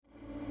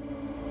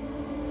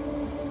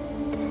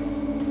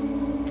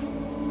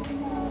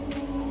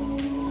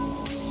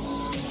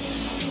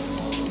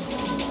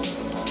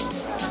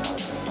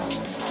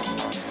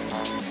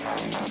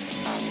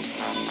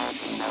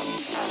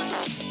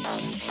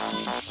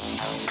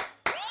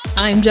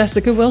I'm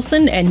Jessica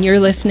Wilson, and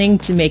you're listening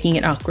to Making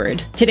It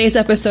Awkward. Today's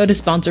episode is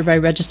sponsored by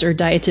registered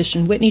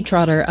dietitian Whitney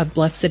Trotter of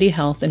Bluff City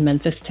Health in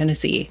Memphis,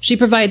 Tennessee. She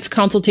provides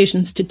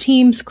consultations to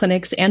teams,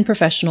 clinics, and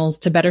professionals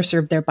to better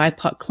serve their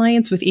BIPOC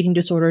clients with eating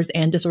disorders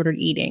and disordered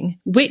eating.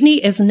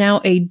 Whitney is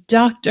now a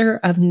doctor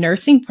of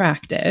nursing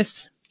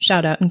practice.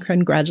 Shout out and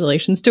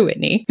congratulations to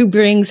Whitney, who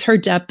brings her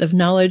depth of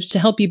knowledge to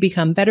help you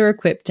become better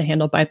equipped to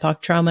handle BIPOC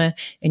trauma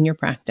in your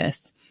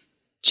practice.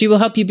 She will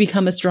help you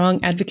become a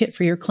strong advocate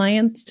for your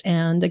clients,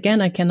 and again,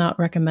 I cannot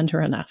recommend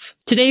her enough.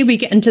 Today, we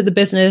get into the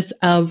business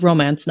of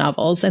romance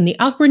novels and the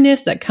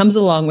awkwardness that comes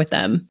along with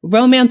them.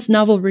 Romance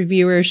novel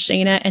reviewers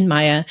Shana and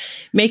Maya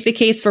make the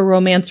case for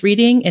romance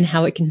reading and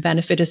how it can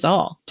benefit us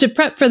all. To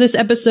prep for this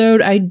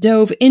episode, I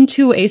dove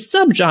into a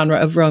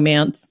subgenre of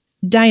romance,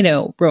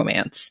 dino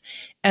romance,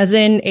 as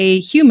in a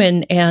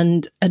human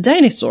and a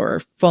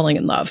dinosaur falling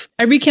in love.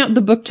 I recount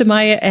the book to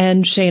Maya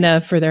and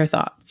Shana for their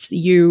thoughts.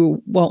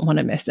 You won't want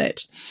to miss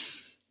it.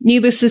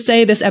 Needless to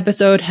say, this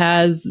episode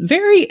has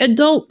very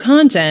adult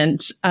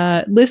content.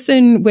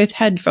 Listen with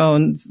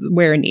headphones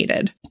where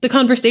needed. The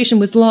conversation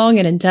was long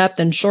and in-depth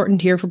and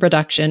shortened here for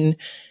production,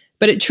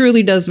 but it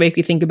truly does make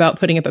me think about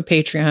putting up a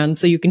Patreon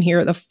so you can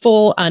hear the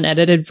full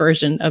unedited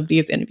version of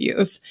these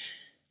interviews.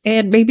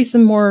 And maybe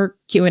some more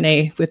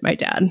Q&A with my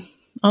dad.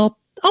 I'll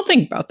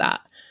think about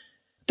that.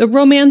 The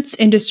romance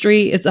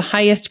industry is the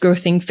highest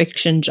grossing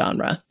fiction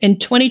genre. In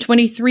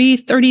 2023,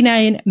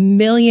 39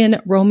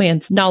 million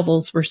romance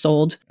novels were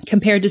sold,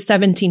 compared to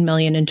 17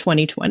 million in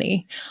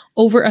 2020.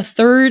 Over a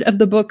third of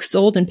the books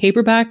sold in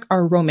paperback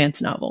are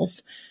romance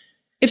novels.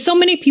 If so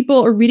many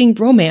people are reading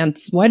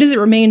romance, why does it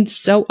remain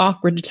so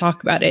awkward to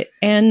talk about it,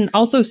 and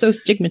also so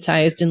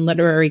stigmatized in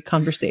literary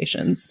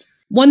conversations?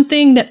 One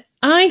thing that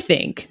I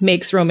think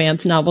makes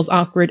romance novels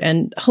awkward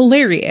and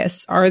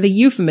hilarious are the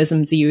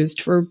euphemisms used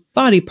for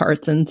body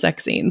parts and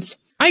sex scenes.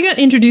 I got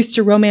introduced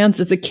to romance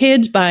as a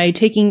kid by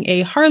taking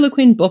a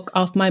Harlequin book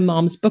off my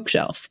mom's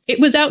bookshelf. It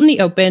was out in the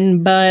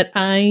open, but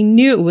I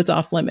knew it was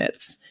off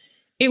limits.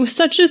 It was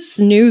such a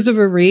snooze of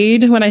a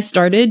read when I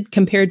started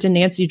compared to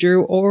Nancy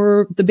Drew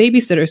or The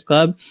Babysitter's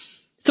Club.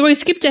 So I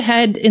skipped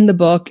ahead in the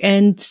book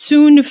and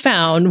soon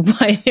found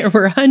why there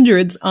were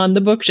hundreds on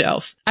the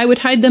bookshelf. I would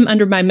hide them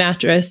under my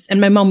mattress, and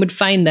my mom would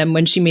find them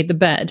when she made the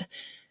bed.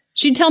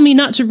 She'd tell me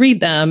not to read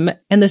them,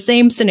 and the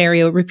same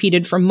scenario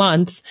repeated for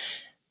months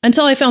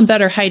until I found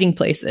better hiding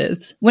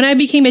places. When I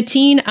became a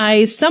teen,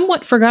 I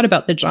somewhat forgot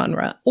about the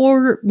genre,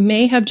 or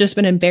may have just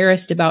been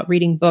embarrassed about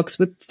reading books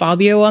with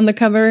Fabio on the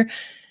cover.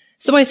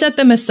 So I set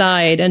them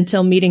aside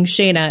until meeting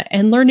Shana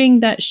and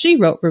learning that she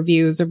wrote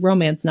reviews of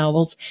romance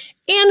novels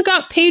and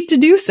got paid to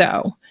do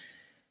so.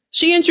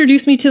 She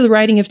introduced me to the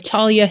writing of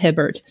Talia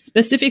Hibbert,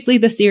 specifically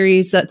the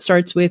series that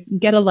starts with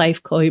Get a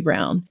Life, Chloe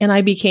Brown, and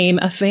I became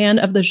a fan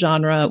of the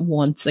genre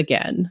once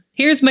again.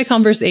 Here's my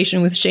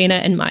conversation with Shana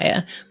and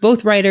Maya,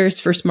 both writers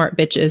for Smart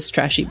Bitches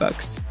Trashy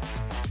Books.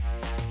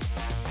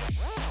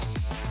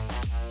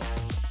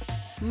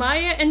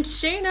 Maya and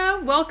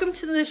Shana, welcome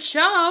to the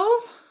show.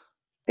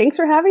 Thanks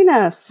for having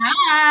us.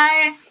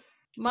 Hi.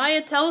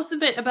 Maya, tell us a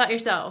bit about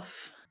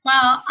yourself.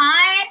 Well,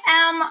 I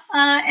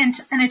am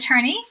an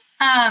attorney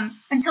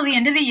until the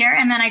end of the year,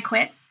 and then I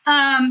quit.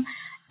 And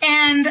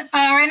right now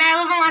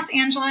I live in Los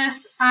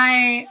Angeles.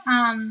 I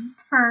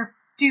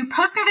do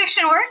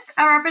post-conviction work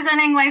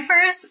representing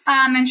lifers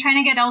and trying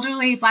to get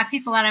elderly Black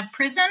people out of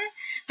prison.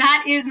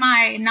 That is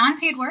my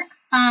non-paid work.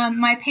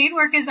 My paid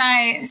work is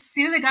I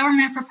sue the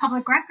government for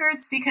public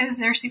records because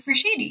they're super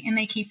shady and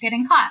they keep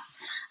getting caught.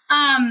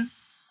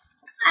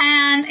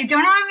 And I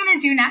don't know what I'm going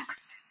to do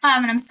next.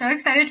 And I'm so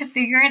excited to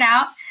figure it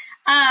out.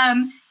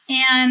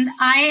 And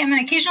I am an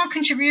occasional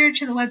contributor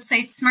to the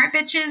website Smart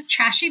Bitches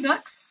Trashy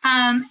Books.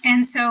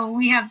 And so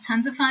we have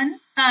tons of fun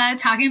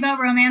talking about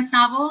romance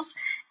novels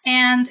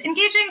and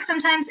engaging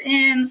sometimes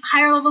in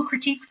higher level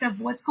critiques of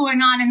what's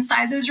going on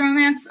inside those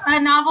romance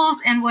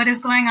novels and what is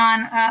going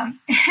on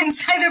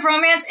inside the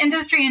romance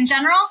industry in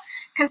general,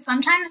 because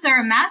sometimes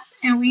they're a mess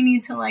and we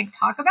need to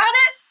talk about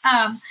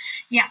it.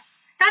 Yeah,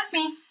 that's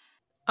me.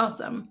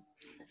 Awesome.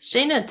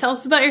 Shana, tell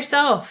us about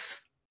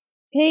yourself.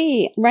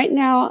 Hey, right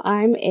now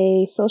I'm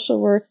a social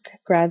work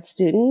grad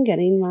student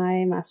getting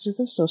my master's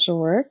of social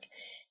work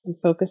and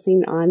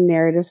focusing on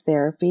narrative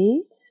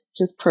therapy,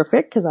 which is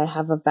perfect because I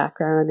have a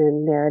background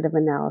in narrative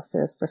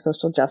analysis for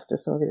social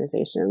justice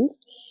organizations.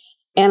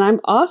 And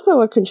I'm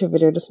also a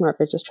contributor to Smart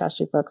Bitches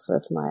Trashy Books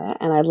with Maya,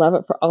 and I love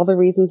it for all the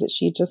reasons that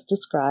she just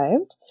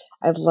described.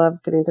 I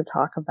love getting to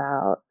talk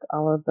about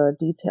all of the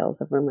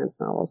details of romance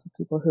novels with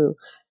people who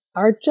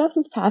are just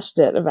as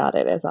passionate about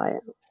it as I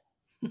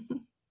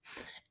am.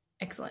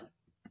 Excellent.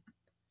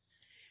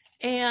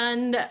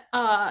 And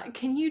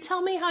can you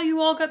tell me how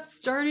you all got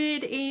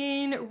started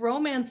in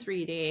romance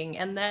reading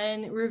and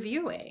then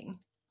reviewing?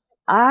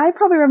 I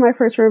probably read my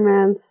first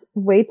romance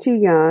way too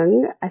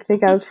young. I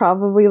think I was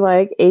probably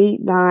 8,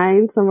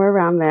 9, somewhere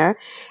around there.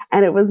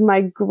 And it was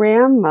my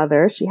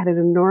grandmother. She had an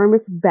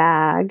enormous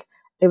bag.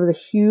 It was a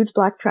huge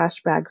black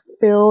trash bag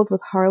filled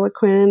with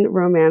Harlequin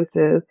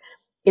romances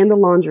in the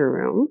laundry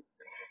room.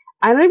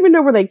 I don't even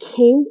know where they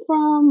came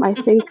from. I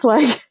think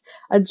like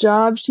a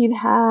job she'd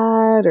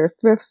had or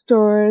thrift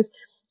stores.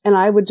 And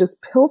I would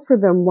just pilfer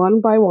them one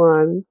by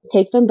one,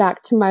 take them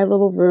back to my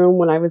little room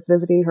when I was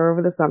visiting her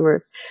over the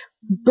summers,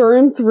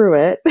 burn through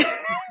it,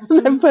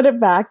 then put it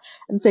back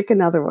and pick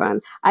another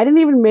one. I didn't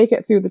even make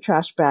it through the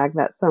trash bag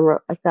that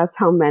summer. Like that's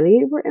how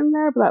many were in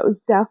there, but that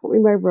was definitely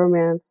my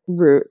romance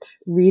route,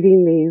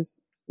 reading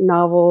these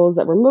novels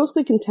that were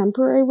mostly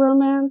contemporary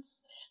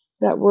romance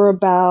that were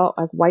about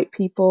like white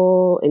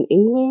people in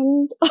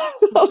England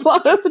a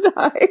lot of the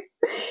time.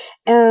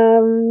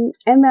 And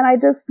then I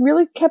just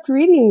really kept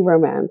reading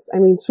romance. I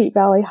mean, Sweet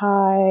Valley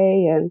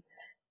High and,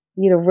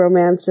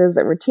 romances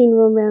that were teen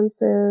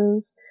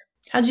romances.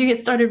 How'd you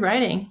get started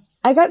writing?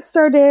 I got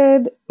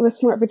started with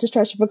Smart Bitches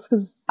Trashy Books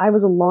because I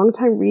was a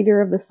longtime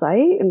reader of the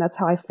site, and that's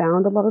how I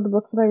found a lot of the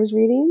books that I was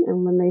reading.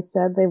 And when they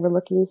said they were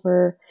looking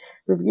for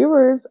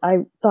reviewers,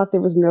 I thought there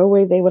was no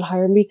way they would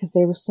hire me because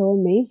they were so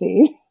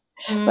amazing.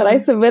 But I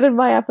submitted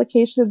my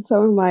application and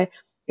some of my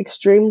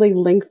extremely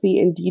lengthy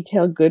and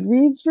detailed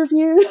Goodreads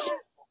reviews,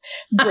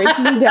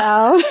 breaking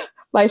down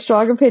my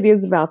strong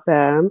opinions about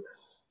them.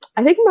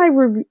 I think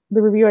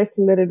the review I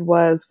submitted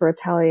was for a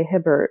Talia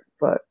Hibbert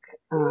book,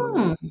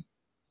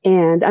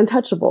 and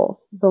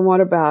Untouchable, the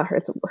one about her,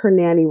 it's her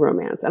nanny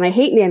romance. And I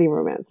hate nanny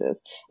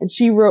romances. And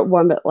she wrote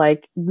one that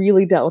like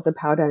really dealt with the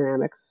power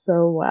dynamics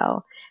so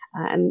well.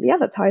 And yeah,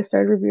 that's how I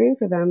started reviewing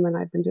for them. And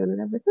I've been doing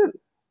it ever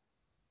since.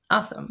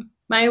 Awesome.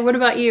 Maya, what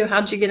about you?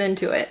 How'd you get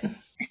into it?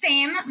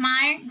 Same.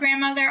 My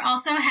grandmother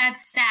also had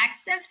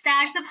stacks and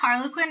stacks of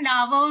Harlequin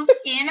novels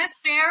in a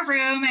spare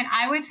room, and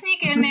I would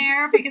sneak in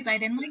there because I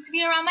didn't like to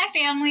be around my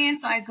family, and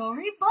so I'd go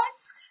read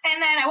books.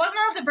 And then I wasn't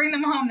allowed to bring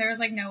them home. There was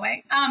like no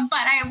way.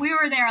 But we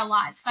were there a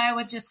lot, so I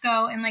would just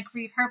go and like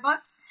read her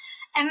books.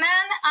 And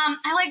then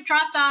I like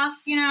dropped off.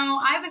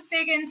 I was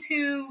big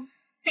into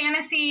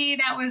fantasy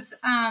that was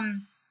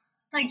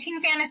like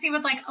teen fantasy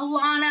with like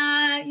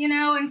Alana,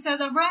 and so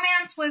the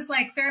romance was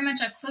like very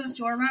much a closed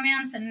door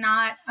romance and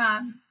not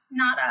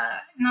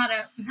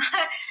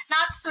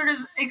sort of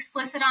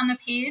explicit on the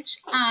page.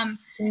 And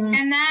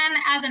then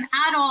as an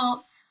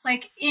adult,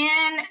 like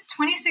in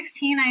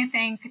 2016, I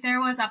think there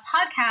was a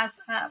podcast,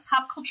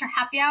 Pop Culture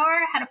Happy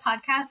Hour had a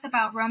podcast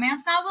about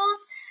romance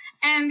novels.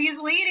 And these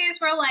ladies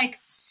were like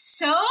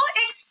so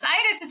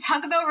excited to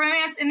talk about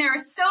romance, and they were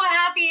so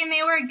happy, and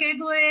they were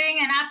giggling.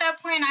 And at that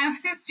point, I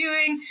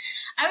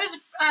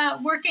was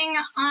working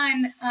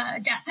on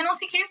death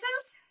penalty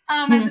cases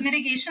as a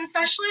mitigation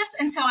specialist,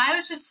 and so I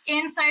was just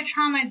inside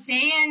trauma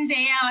day in,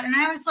 day out. And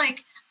I was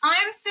like,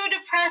 I'm so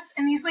depressed,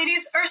 and these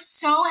ladies are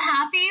so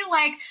happy.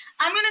 Like,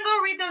 I'm gonna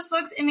go read those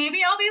books, and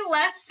maybe I'll be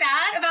less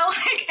sad about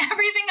like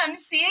everything I'm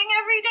seeing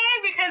every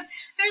day, because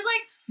there's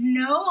like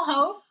no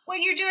hope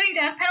when you're doing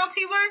death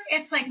penalty work.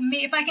 It's like,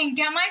 if I can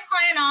get my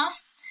client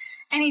off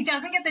and he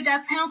doesn't get the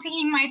death penalty,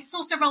 he might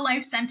still serve a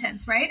life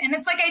sentence, right? And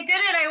it's like, I did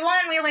it, I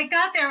won, we like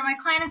got there, my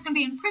client is going to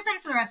be in prison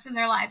for the rest of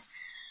their lives.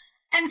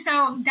 And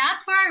so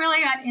that's where I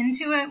really got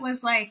into it,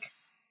 was like,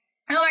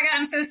 oh my God,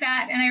 I'm so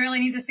sad, and I really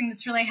need this thing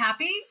that's really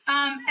happy.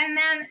 And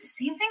then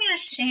same thing as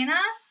Shana.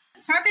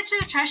 Smart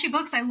Bitches, Trashy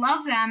Books, I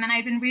love them, and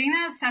I've been reading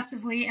them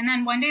obsessively. And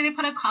then one day they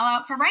put a call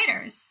out for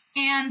writers.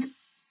 And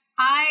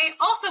I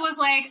also was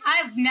like,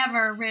 I've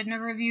never written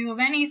a review of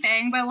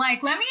anything, but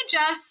like, I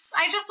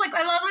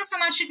love them so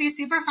much. It'd be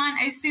super fun.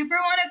 I super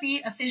want to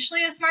be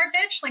officially a smart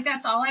bitch. Like,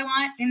 that's all I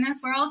want in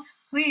this world.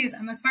 Please,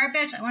 I'm a smart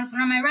bitch. I want to put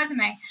it on my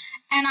resume.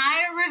 And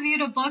I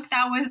reviewed a book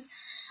that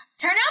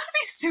turned out to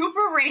be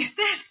super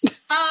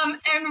racist,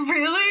 and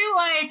really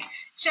like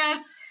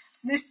just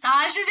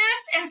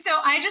misogynist. And so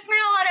I just made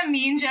a lot of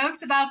mean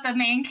jokes about the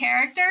main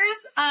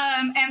characters,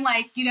 and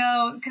like,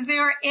 because they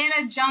were in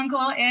a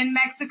jungle in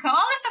Mexico, all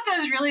this stuff that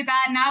was really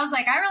bad. And I was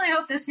like, I really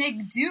hope the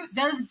snake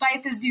does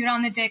bite this dude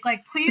on the dick.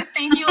 Like, please,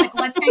 thank you. Like,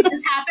 let's make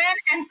this happen.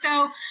 And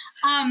so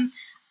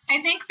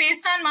I think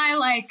based on my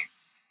like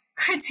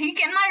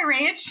critique and my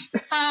rage,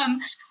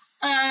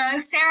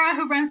 Sarah,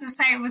 who runs the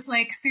site, was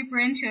like super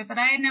into it, but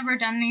I had never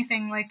done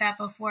anything like that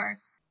before.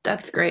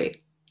 That's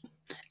great.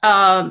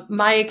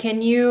 Maya,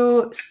 can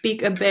you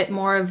speak a bit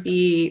more of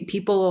the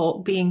people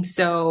being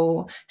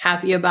so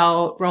happy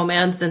about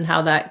romance and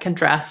how that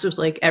contrasts with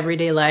like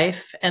everyday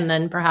life? And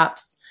then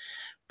perhaps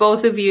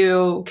both of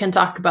you can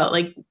talk about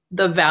like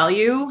the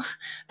value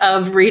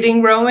of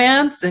reading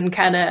romance and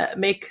kind of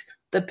make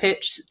the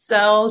pitch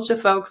sell to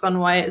folks on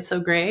why it's so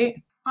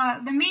great.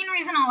 The main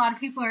reason a lot of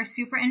people are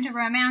super into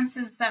romance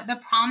is the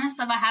promise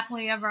of a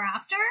happily ever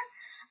after.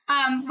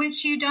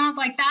 Which you don't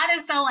like. That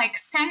is the like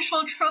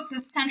central trope, the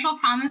central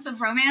promise of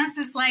romance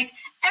is like,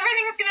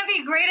 everything's going to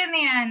be great in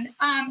the end.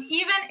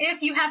 Even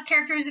if you have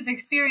characters who've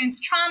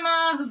experienced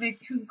trauma, who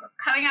are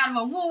coming out of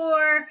a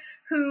war,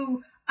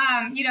 who,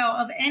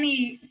 of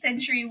any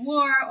century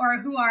war, or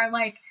who are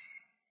like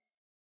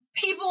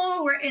people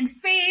who were in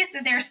space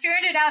and they're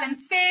spirited out in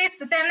space,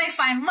 but then they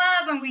find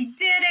love and we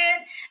did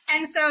it.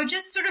 And so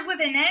just sort of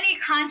within any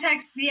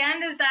context, the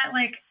end is that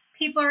like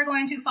people are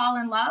going to fall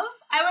in love.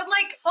 I would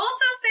like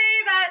also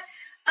say that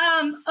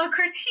A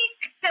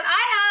critique that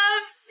I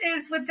have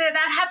is with that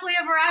happily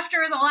ever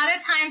after is a lot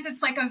of times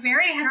it's like a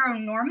very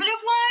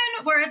heteronormative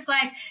one where it's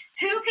like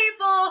two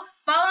people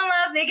fall in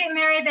love, they get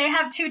married, they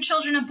have two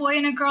children, a boy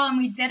and a girl, and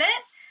we did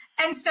it.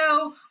 And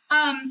so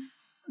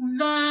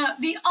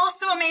the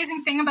also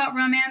amazing thing about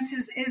romance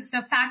is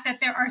the fact that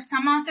there are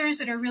some authors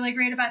that are really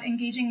great about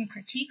engaging in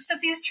critiques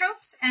of these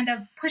tropes and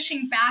of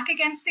pushing back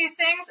against these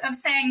things, of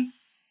saying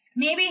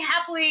maybe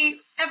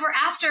happily ever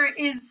after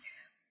is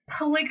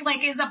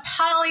is a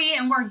poly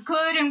and we're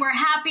good and we're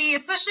happy,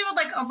 especially with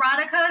like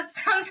erotica.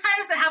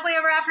 Sometimes the happily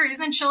ever after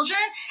isn't children.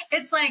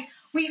 It's like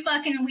we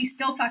fucking and we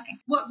still fucking.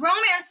 What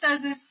romance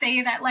does is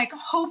say that like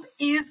hope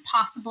is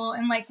possible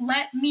and like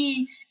let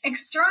me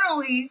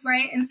externally,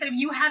 right, instead of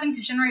you having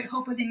to generate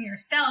hope within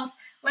yourself,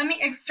 let me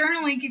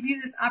externally give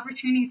you this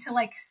opportunity to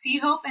like see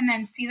hope and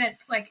then see that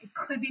like it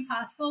could be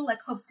possible,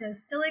 like hope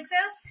does still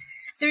exist.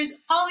 There's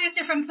all these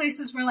different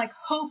places where like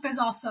hope is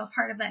also a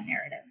part of that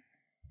narrative.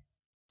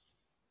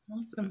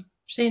 Awesome.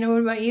 Shana,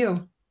 what about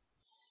you?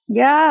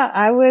 Yeah,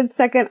 I would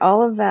second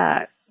all of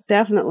that.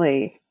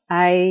 Definitely.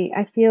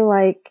 I feel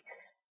like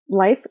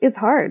life is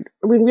hard.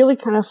 I mean, really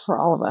kind of for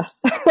all of us.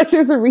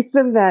 There's a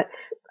reason that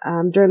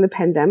during the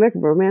pandemic,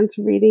 romance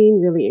reading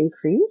really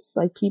increased.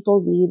 Like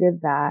people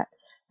needed that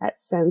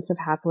sense of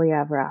happily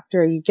ever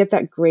after. You get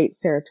that great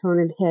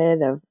serotonin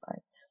hit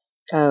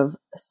of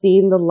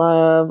seeing the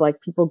love, like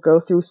people go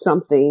through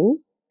something.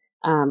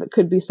 It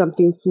could be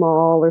something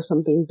small or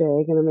something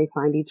big, and then they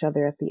find each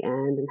other at the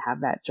end and have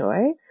that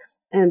joy.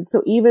 And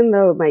so even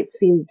though it might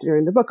seem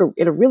during the book or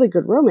in a really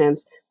good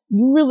romance,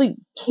 you really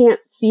can't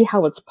see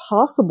how it's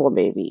possible,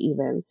 maybe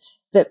even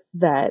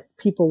that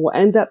people will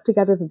end up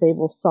together, that they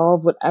will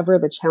solve whatever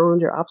the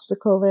challenge or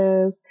obstacle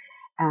is.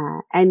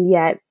 And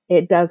yet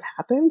it does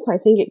happen. So I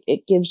think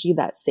it gives you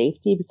that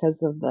safety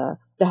because of the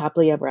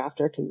happily ever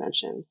after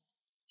convention.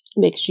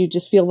 Makes you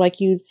just feel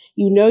like you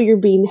know you're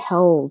being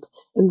held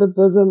in the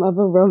bosom of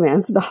a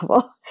romance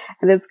novel,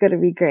 and it's going to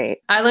be great.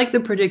 I like the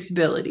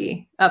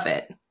predictability of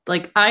it.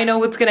 Like, I know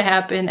what's going to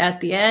happen at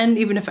the end,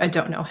 even if I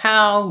don't know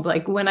how.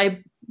 Like, when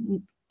I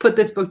put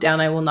this book down,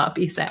 I will not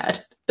be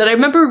sad. But I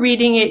remember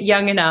reading it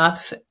young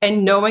enough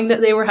and knowing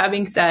that they were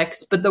having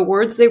sex, but the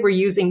words they were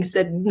using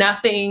said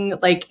nothing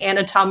like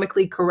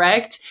anatomically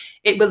correct.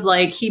 It was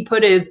like he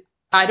put his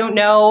I don't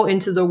know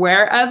into the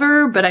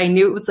wherever, but I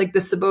knew it was like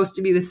this supposed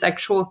to be the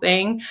sexual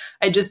thing.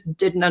 I just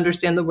didn't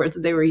understand the words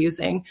that they were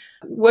using.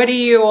 What do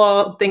you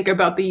all think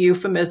about the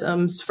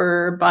euphemisms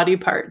for body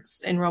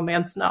parts in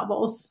romance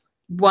novels?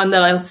 One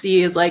that I'll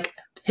see is like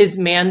his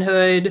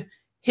manhood,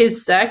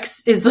 his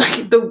sex is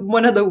like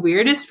one of the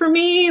weirdest for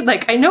me.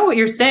 Like, I know what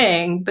you're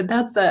saying, but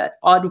that's an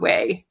odd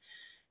way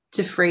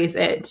to phrase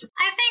it.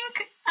 I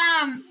think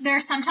they're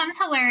sometimes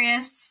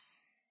hilarious.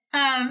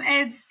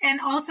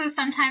 And also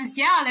sometimes,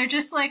 yeah, they're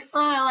just like,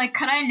 like,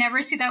 could I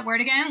never see that word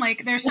again?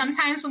 Like, there's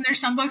sometimes when there's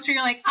some books where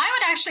you're like, I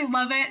would actually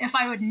love it if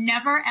I would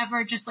never,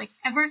 ever, just like,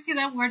 ever see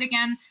that word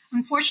again.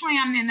 Unfortunately,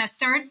 I'm in the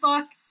third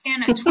book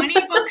in a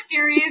 20-book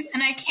series,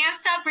 and I can't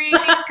stop reading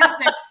these because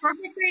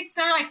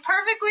they're like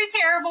perfectly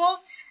terrible.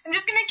 I'm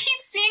just going to keep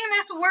seeing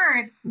this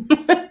word.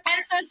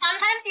 And so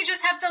sometimes you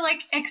just have to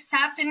like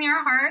accept in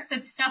your heart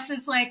that stuff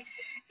is like,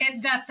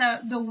 that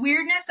the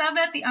weirdness of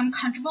it, the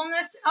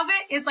uncomfortableness of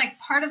it is like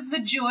part of the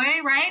joy,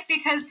 right?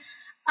 Because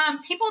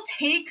people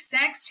take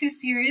sex too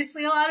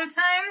seriously a lot of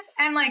times,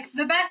 and like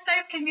the best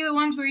sex can be the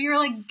ones where you're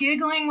like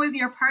giggling with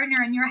your partner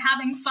and you're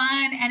having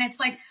fun, and it's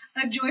like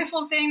a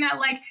joyful thing that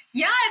like,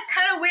 yeah, it's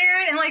kind of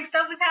weird and like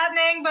stuff is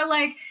happening, but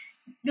like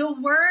the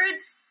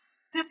words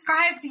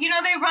described, you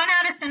know, they run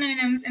out of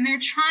synonyms and they're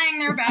trying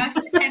their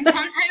best, and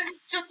sometimes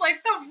it's just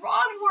like the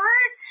wrong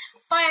word,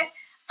 but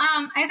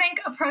I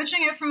think approaching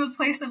it from a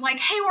place of like,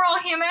 hey, we're all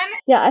human.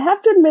 Yeah, I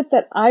have to admit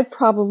that I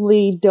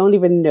probably don't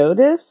even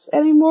notice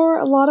anymore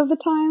a lot of the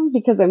time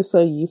because I'm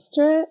so used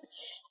to it.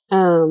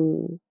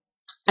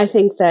 I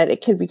think that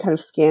it can be kind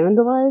of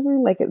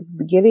scandalizing, like at the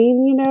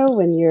beginning, you know,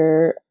 when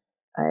you're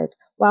like,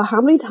 wow,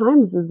 how many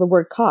times is the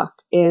word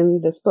cock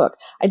in this book?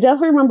 I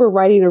definitely remember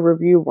writing a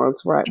review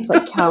once where I was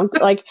like,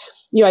 like,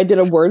 you know, I did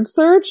a word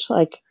search,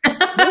 like,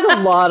 there's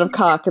a lot of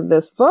cock in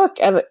this book,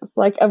 and it's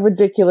like a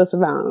ridiculous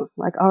amount.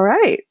 Like, all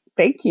right,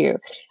 thank you.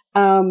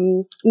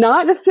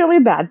 Not necessarily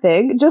a bad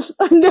thing, just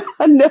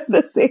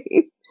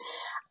noticing.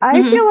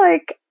 I feel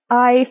like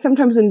I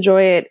sometimes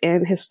enjoy it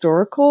in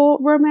historical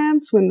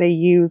romance when they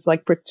use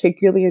like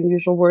particularly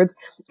unusual words.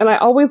 And I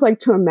always like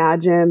to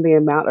imagine the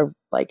amount of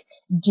like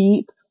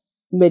deep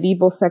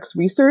medieval sex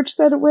research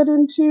that it went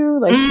into,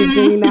 like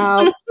figuring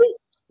out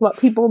what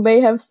people may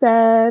have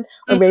said,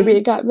 or maybe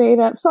it got made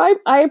up. So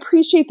I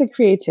appreciate the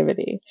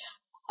creativity.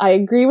 I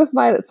agree with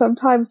Maya that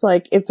sometimes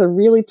like it's a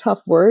really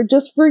tough word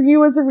just for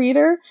you as a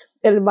reader,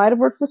 and it might have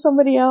worked for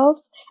somebody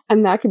else,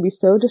 and that can be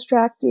so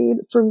distracting.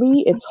 For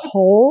me, it's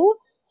whole.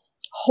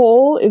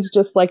 Whole is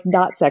just like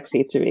not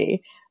sexy to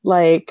me.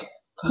 Like,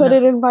 put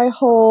it in my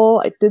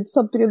hole. I did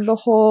something in the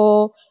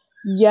hole.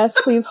 Yes,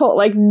 please hold.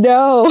 Like,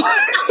 no,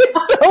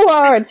 it's so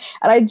hard.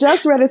 And I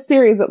just read a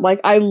series that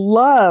like I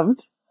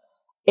loved,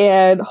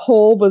 and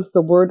whole was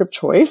the word of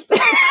choice.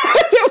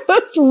 It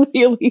was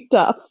really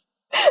tough.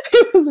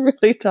 It was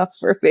really tough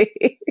for me.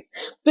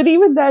 But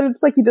even then,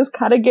 it's like you just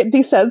kind of get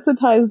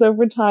desensitized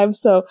over time.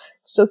 So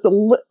it's just a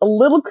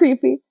little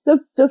creepy,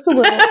 just a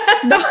little,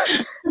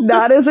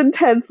 not as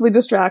intensely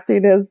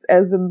distracting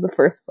as in the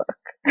first book.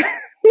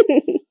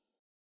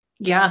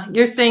 Yeah,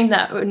 you're saying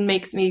that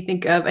makes me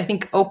think of, I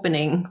think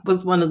Opening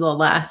was one of the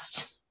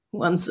last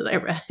ones that I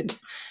read.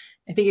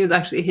 I think it was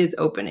actually his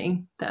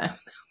opening that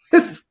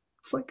was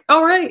like,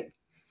 all right.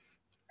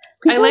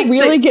 People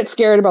really get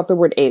scared about the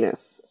word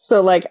anus.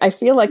 So like, I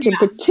feel like in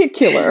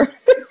particular,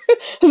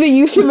 the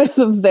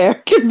euphemisms there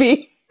can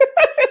be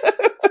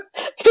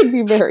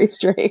very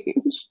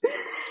strange.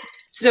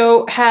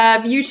 So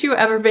have you two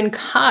ever been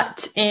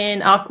caught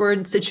in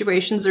awkward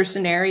situations or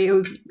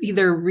scenarios,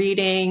 either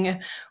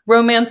reading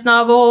romance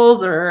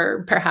novels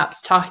or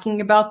perhaps talking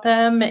about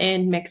them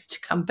in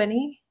mixed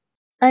company?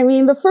 I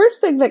mean, the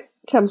first thing that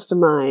comes to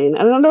mind,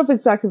 I don't know if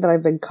exactly that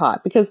I've been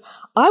caught, because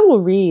I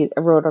will read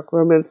erotic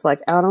romance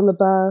like out on the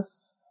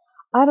bus.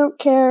 I don't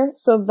care,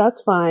 so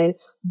that's fine.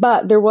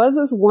 But there was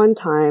this one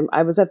time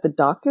I was at the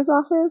doctor's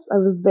office. I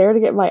was there to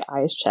get my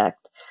eyes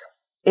checked.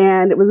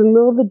 And it was in the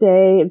middle of the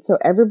day, and so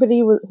everybody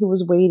who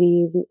was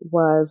waiting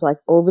was like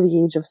over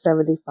the age of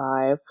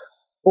 75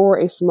 or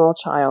a small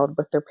child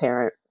with their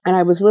parent. And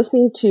I was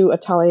listening to a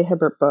Talia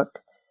Hibbert book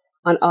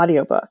on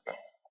audiobook.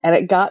 And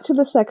it got to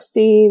the sex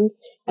scene,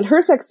 and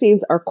her sex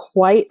scenes are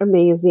quite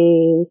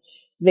amazing.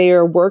 They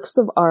are works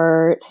of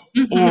art,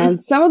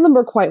 and some of them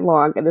are quite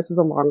long, and this is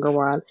a longer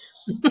one.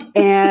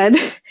 And,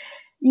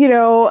 you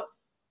know,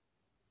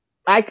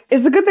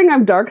 it's a good thing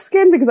I'm dark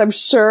skinned because I'm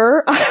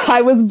sure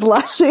I was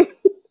blushing.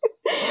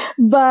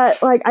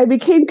 But like, I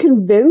became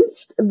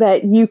convinced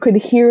that you could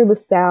hear the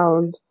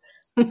sound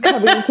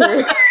coming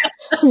through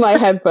my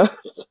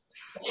headphones.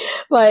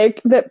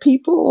 Like that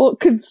people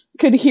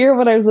could hear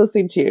what I was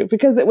listening to,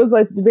 because it was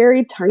like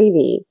very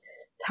tiny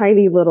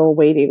little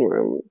waiting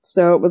room.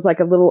 So it was like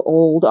a little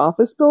old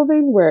office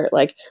building where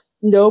like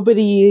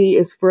nobody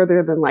is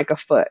further than like a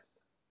foot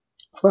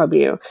from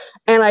you.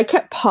 And I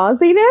kept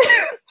pausing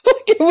it.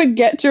 Like it would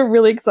get to a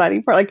really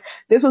exciting part. Like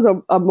this was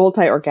a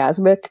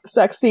multi-orgasmic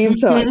sex scene.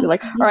 So I'd be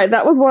like, all right,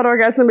 that was one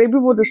orgasm. Maybe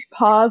we'll just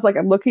pause. Like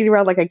I'm looking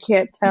around like I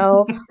can't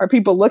tell. Are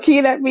people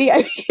looking at me? I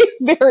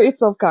became very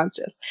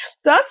self-conscious.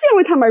 That's the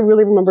only time I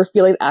really remember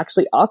feeling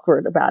actually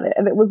awkward about it.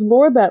 And it was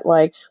more that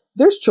like,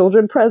 there's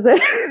children present.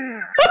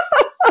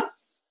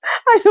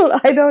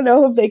 I don't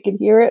know if they can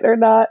hear it or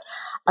not.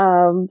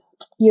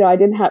 You know,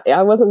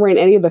 I wasn't wearing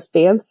any of the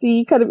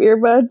fancy kind of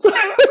earbuds.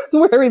 I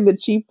was wearing the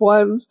cheap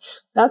ones.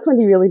 That's when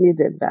you really need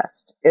to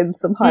invest in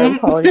some higher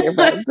quality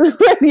earbuds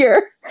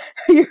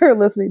when you're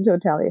listening to a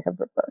Talia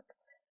Hibbert book.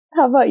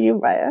 How about you,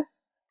 Maya?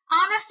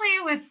 Honestly,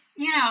 with,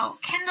 you know,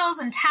 Kindles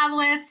and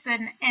tablets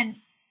and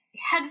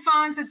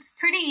headphones, it's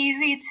pretty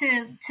easy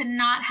to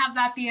not have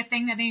that be a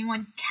thing that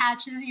anyone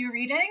catches you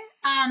reading.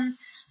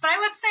 But I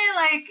would say,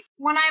 like,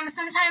 when I'm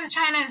sometimes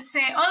trying to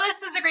say, oh,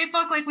 this is a great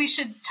book, like, we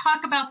should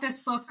talk about this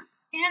book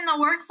in the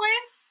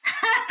workplace.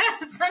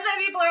 Sometimes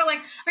people are like,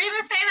 or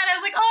even saying that, I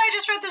was like, oh, I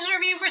just wrote this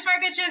review for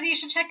Smart Bitches, you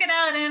should check it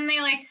out. And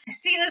they, like,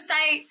 see the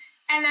site,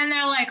 and then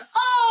they're like,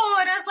 oh,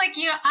 and it's like,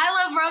 you know,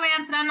 I love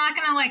romance, and I'm not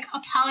going to, like,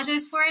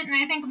 apologize for it. And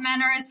I think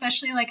men are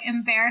especially, like,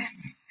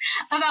 embarrassed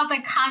about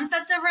the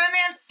concept of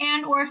romance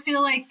and or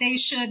feel like they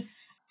should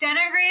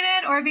denigrate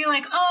it or be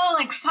like, oh,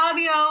 like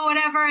Fabio,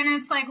 whatever. And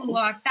it's like,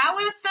 look, that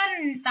was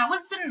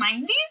the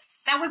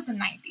 90s. That was the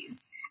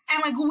 90s.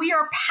 And like, we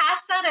are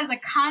past that as a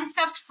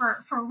concept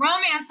for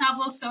romance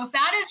novels. So if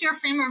that is your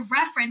frame of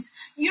reference,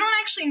 you don't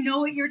actually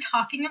know what you're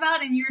talking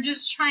about. And you're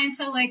just trying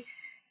to like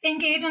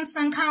engage in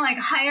some kind of like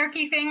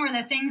hierarchy thing where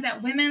the things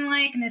that women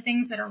like and the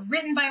things that are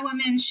written by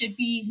women should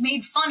be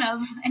made fun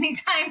of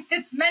anytime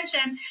it's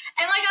mentioned. And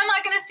like, I'm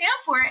not going to stand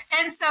for it.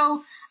 And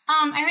so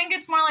I think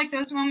it's more like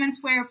those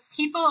moments where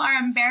people are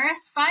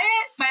embarrassed by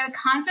it, by the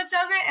concept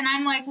of it. And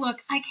I'm like,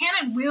 look, I can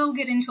and will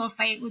get into a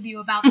fight with you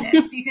about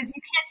this because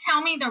you can't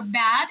tell me they're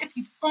bad if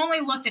you've only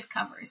looked at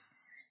covers.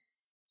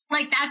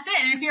 Like, that's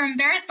it. And if you're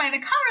embarrassed by the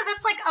cover,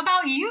 that's like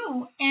about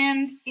you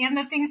and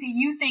the things that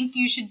you think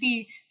you should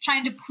be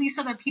trying to please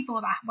other people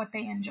about what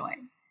they enjoy.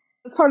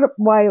 That's part of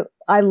why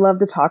I love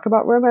to talk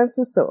about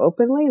romances so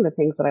openly and the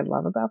things that I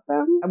love about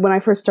them. When I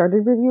first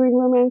started reviewing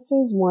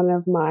romances, one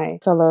of my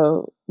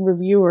fellow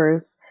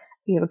reviewers,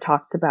 you know,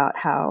 talked about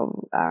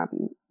how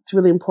it's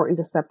really important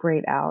to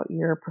separate out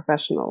your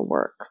professional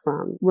work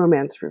from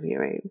romance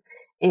reviewing.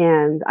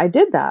 And I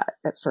did that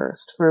at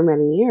first for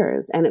many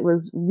years. And it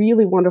was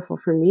really wonderful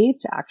for me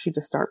to actually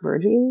just start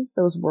merging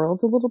those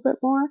worlds a little bit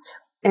more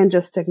and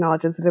just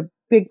acknowledge it's a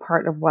big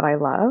part of what I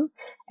love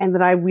and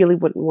that I really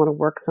wouldn't want to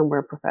work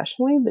somewhere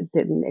professionally that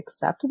didn't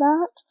accept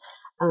that.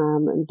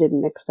 And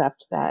didn't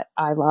accept that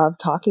I love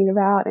talking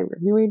about and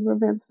reviewing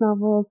romance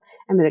novels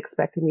and then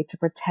expecting me to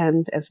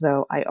pretend as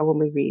though I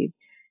only read,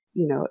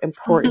 you know,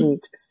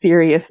 important,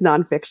 serious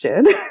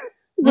nonfiction.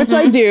 Which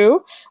I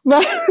do,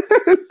 but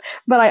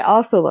I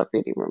also love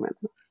reading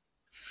romance novels.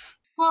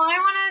 Well, I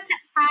wanted to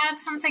add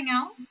something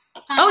else.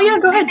 Oh yeah,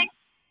 go ahead.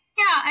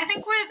 Yeah, I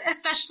think with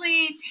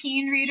especially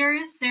teen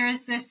readers, there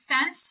is this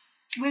sense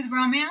with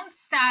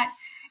romance that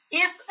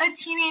if a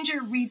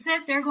teenager reads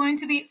it, they're going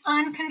to be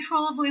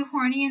uncontrollably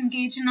horny,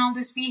 engaged in all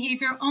this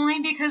behavior only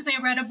because they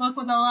read a book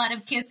with a lot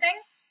of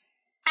kissing.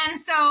 And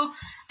so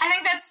I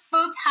think that's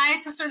both tied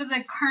to sort of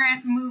the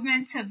current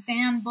movement to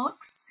ban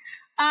books,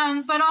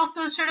 but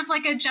also sort of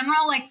like a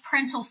general like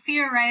parental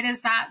fear, right,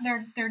 is that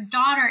their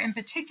daughter in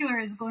particular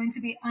is going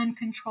to be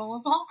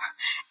uncontrollable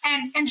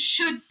and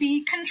should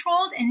be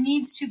controlled and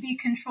needs to be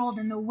controlled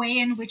in the way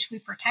in which we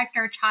protect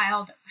our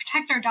child,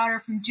 protect our daughter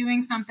from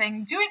doing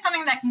something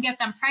that can get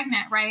them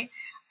pregnant, right,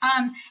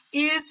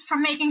 is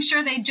from making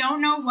sure they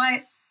don't know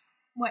what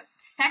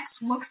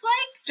sex looks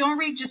like. Don't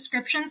read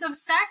descriptions of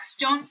sex.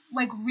 Don't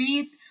like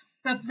read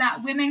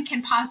that women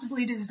can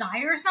possibly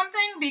desire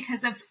something,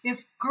 because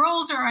if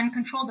girls are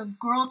uncontrolled, if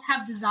girls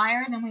have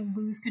desire, then we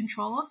lose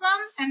control of them.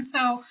 And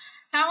so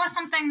that was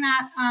something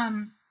that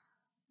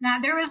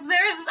that there was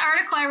this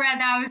article I read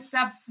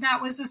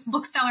that was this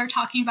bookseller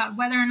talking about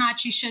whether or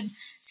not you should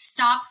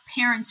stop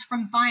parents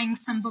from buying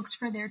some books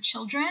for their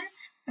children,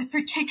 but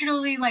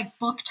particularly like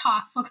books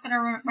that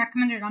are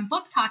recommended on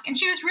Book Talk. And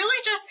she was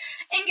really just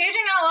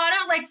engaging in a lot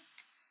of like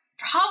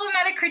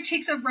problematic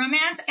critiques of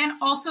romance, and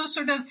also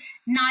sort of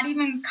not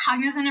even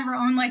cognizant of her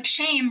own like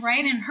shame,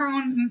 right, and her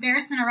own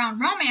embarrassment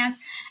around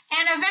romance.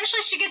 And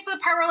eventually she gets to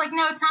the part where like,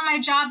 no, it's not my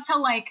job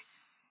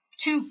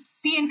to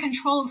be in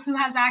control of who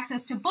has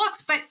access to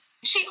books. But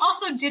she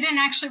also didn't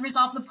actually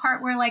resolve the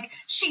part where like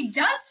she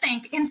does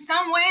think in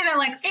some way that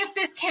like if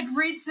this kid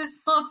reads this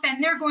book, then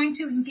they're going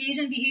to engage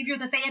in behavior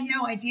that they had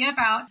no idea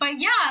about.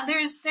 But yeah,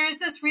 there's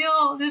this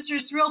real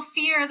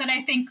fear that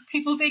I think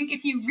people think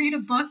if you read a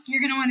book, you're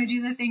going to want to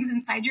do the things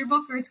inside your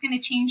book, or it's going to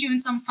change you in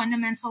some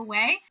fundamental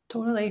way.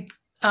 Totally.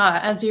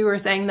 As you were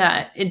saying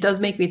that, it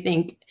does make me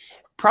think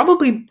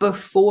probably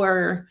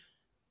before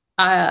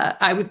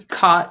I was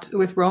caught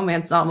with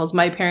romance novels,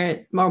 my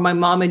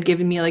mom had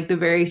given me like the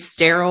very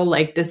sterile,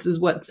 like, this is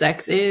what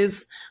sex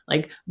is,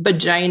 like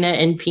vagina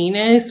and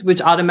penis,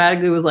 which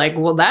automatically was like,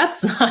 well,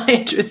 that's not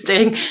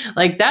interesting.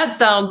 Like, that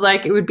sounds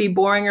like it would be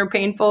boring or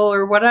painful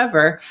or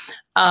whatever.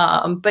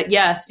 But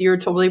yes, you're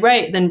totally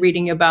right. Then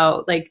reading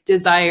about like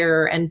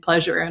desire and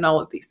pleasure and all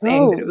of these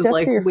things, it was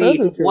like, wait,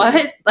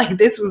 what? Like,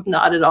 this was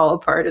not at all a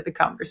part of the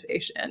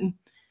conversation.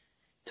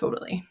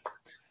 Totally.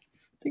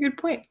 That's a good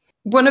point.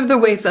 One of the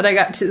ways that I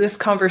got to this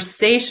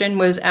conversation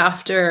was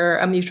after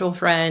a mutual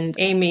friend,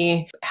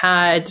 Amy,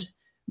 had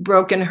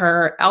broken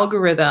her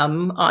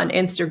algorithm on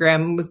Instagram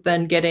and was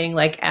then getting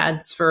like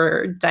ads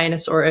for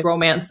dinosaur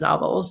romance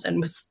novels, and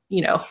was,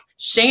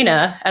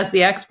 Shana, as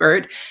the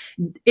expert,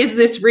 is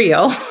this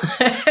real?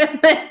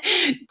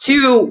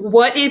 To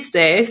what is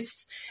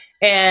this?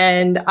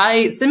 And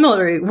I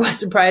similarly was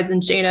surprised,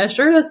 and Shana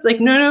assured us like,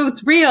 no,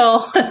 it's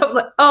real. I was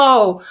like,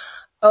 oh,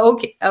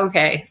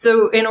 Okay.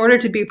 So in order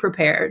to be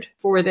prepared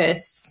for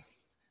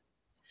this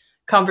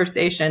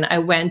conversation, I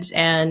went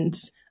and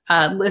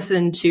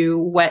listened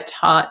to Wet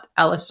Hot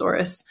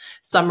Allosaurus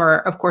Summer.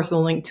 Of course,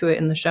 I'll link to it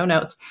in the show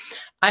notes.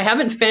 I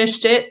haven't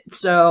finished it,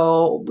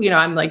 so,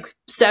 I'm like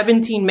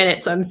 17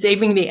 minutes, so I'm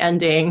saving the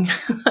ending.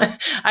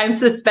 I'm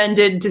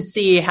suspended to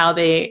see how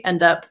they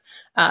end up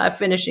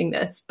finishing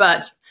this.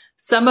 But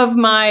some of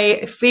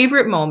my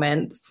favorite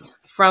moments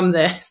from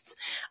this,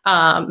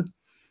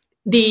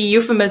 the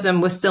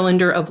euphemism was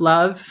cylinder of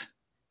love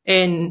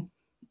in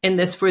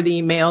this for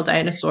the male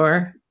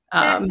dinosaur.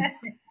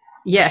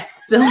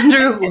 Yes,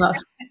 cylinder of love.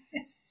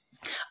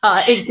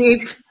 It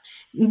gave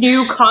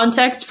new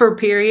context for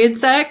period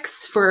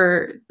sex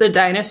for the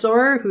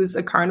dinosaur, who's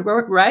a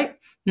carnivore, right?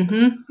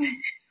 Mm-hmm.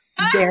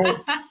 Very.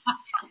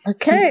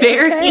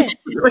 Okay.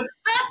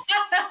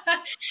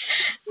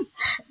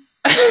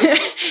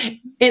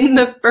 In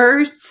the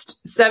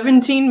first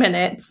 17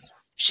 minutes,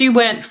 she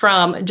went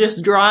from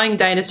just drawing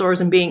dinosaurs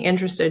and being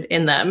interested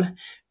in them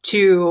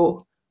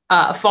to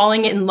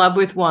falling in love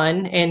with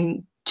one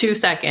in 2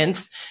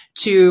 seconds,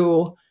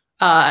 to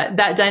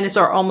that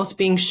dinosaur almost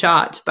being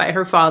shot by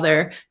her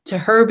father, to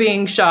her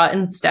being shot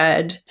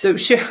instead. So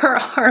her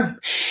arm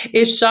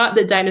is shot.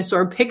 The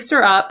dinosaur picks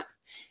her up.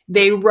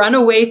 They run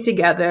away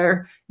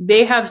together.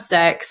 They have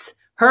sex.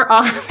 Her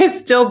arm is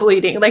still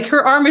bleeding. Like,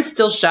 her arm is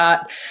still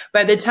shot.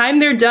 By the time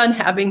they're done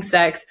having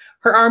sex,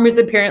 her arm is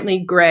apparently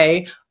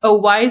gray. Oh,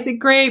 why is it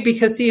gray?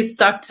 Because he has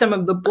sucked some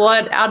of the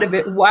blood out of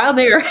it while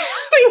they are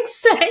having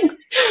sex.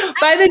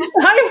 By the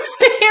time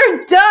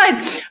they're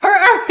done,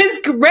 her arm is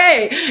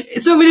gray.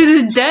 So it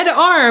is a dead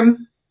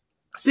arm.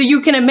 So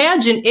you can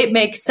imagine it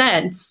makes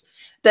sense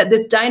that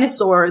this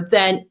dinosaur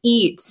then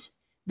eats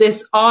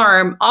this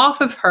arm off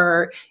of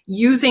her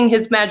using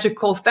his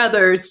magical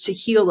feathers to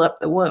heal up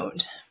the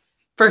wound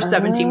for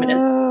 17 minutes.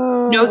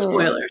 No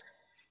spoilers.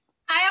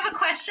 I have a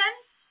question.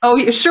 Oh,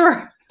 yeah,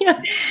 sure. Yeah.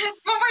 When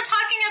we're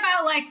talking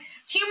about like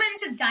human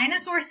to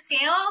dinosaur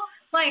scale,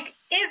 like,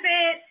 is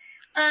it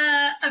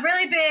a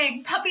really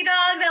big puppy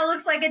dog that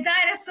looks like a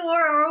dinosaur,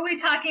 or are we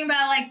talking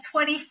about like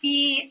 20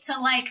 feet to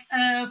like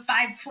a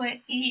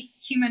 5'8"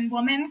 human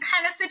woman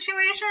kind of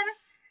situation?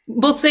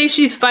 We'll say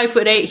she's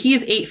 5'8".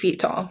 He's 8 feet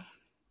tall.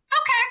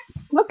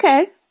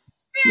 Okay.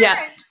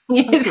 Yeah.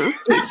 He's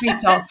 8 feet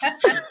tall.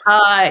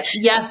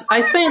 Yes,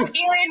 I spent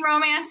alien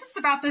romance. It's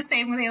about the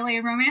same with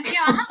alien romance.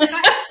 Yeah.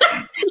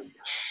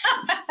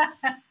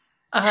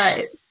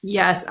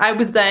 yes, I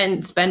was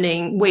then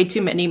spending way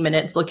too many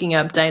minutes looking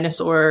up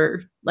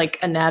dinosaur like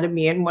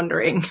anatomy and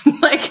wondering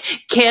like,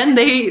 can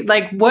they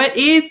like what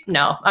is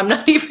no, I'm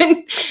not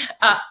even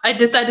I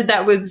decided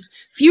that was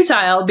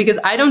futile because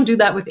I don't do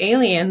that with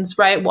aliens,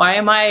 right? Why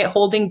am I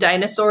holding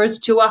dinosaurs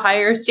to a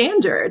higher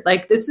standard?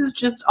 Like this is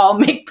just all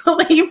make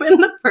believe in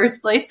the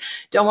first place.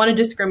 Don't want to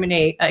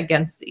discriminate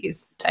against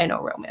these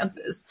dino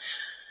romances.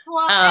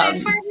 Well, and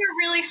it's where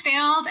we're really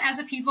failed as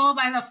a people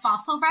by the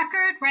fossil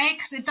record, right?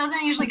 Because it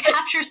doesn't usually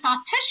capture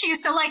soft tissue.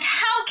 So, like,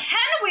 how can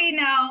we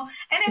know?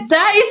 And it's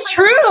that is like,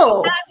 true.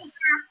 All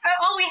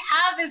we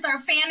have is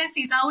our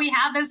fantasies. All we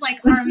have is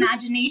like our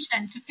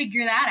imagination to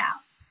figure that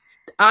out.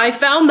 I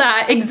found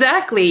that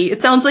exactly.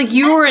 It sounds like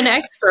you were an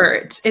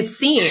expert. It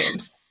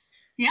seems.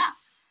 Yeah.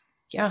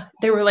 Yeah.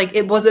 They were like,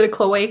 was it a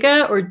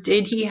cloaca or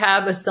did he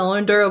have a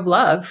cylinder of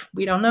love?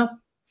 We don't know.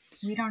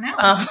 We don't know.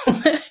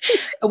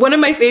 One of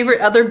my favorite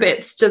other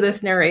bits to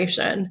this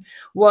narration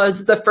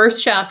was the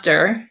first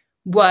chapter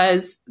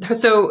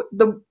so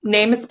the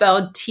name is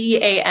spelled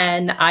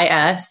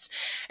Tanis.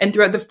 And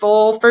throughout the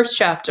full first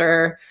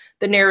chapter,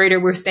 the narrator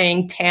was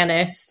saying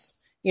Tanis,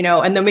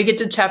 and then we get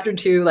to chapter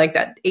 2, like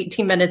that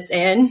 18 minutes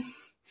in.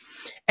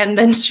 And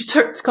then she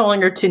starts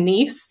calling her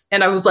Denise.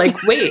 And I was like,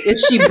 wait,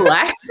 is she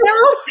black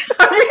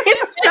now? In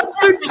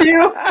chapter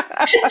 2.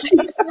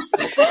 She's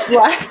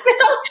black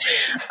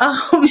now.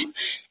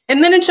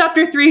 And then in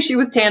chapter 3, she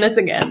was Tanis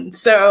again.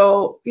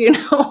 So,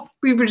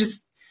 we were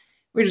just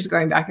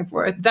going back and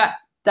forth. That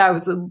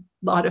was a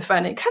lot of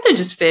fun. It kind of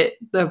just fit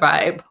the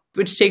vibe,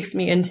 which takes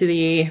me into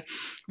the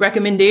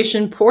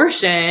recommendation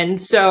portion.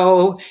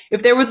 So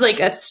if there was like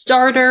a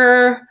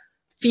starter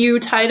few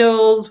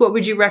titles, what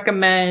would you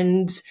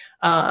recommend?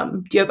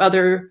 Do you have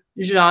other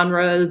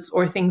genres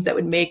or things that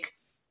would make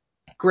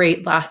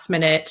great last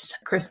minute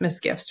Christmas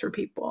gifts for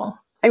people?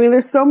 I mean,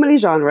 there's so many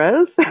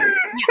genres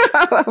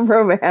of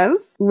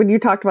romance. When you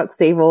talked about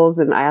stables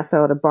and I asked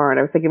out a barn,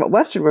 I was thinking about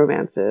Western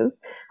romances.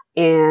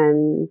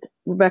 And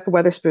Rebecca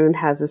Weatherspoon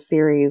has a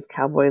series,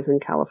 Cowboys in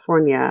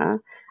California,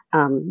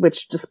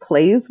 which just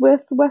plays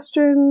with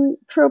Western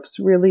tropes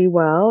really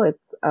well.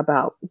 It's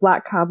about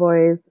Black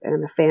cowboys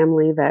and a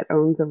family that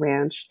owns a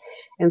ranch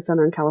in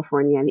Southern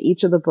California. And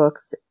each of the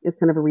books is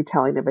kind of a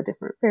retelling of a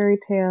different fairy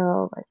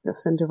tale, like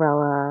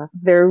Cinderella.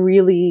 They're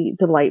really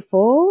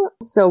delightful.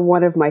 So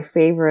one of my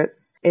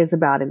favorites is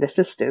about an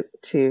assistant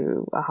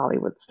to a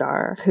Hollywood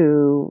star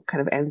who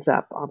kind of ends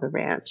up on the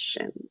ranch,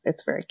 and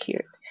it's very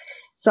cute.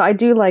 So I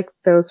do like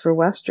those for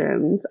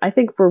Westerns. I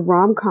think for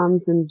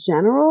rom-coms in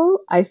general,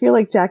 I feel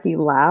like Jackie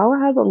Lau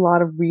has a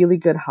lot of really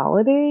good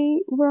holiday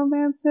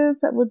romances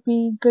that would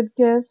be good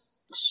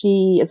gifts.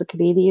 She is a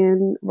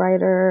Canadian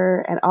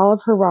writer, and all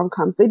of her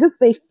rom-coms,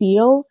 they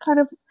feel kind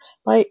of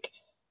like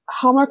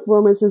Hallmark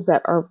romances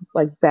that are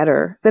like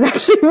better than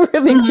actually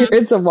the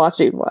experience of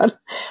watching one.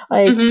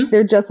 Like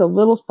they're just a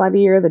little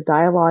funnier. The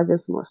dialogue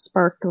is more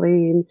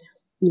sparkling.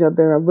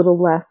 They're a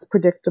little less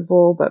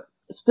predictable, but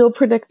still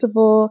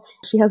predictable.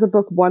 She has a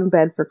book, One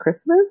Bed for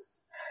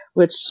Christmas,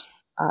 which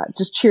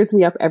just cheers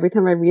me up every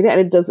time I read it. And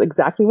it does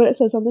exactly what it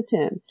says on the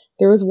tin.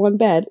 There was one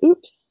bed.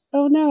 Oops.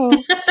 Oh no.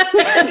 And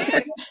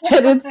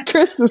it's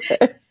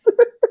Christmas.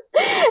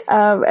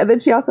 And then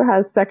she also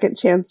has Second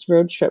Chance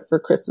Road Trip for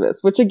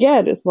Christmas, which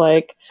again is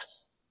like,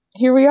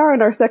 here we are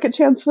in our second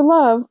chance for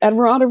love, and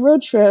we're on a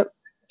road trip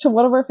to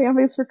one of our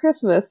families for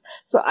Christmas.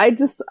 So I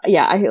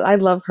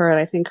love her, and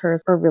I think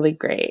hers are really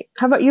great.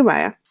 How about you,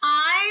 Maya?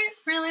 I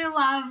really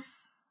love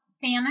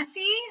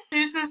fantasy.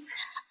 There's this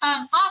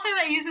author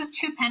that uses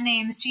 2 pen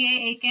names,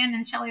 G.A. Aiken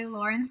and Shelley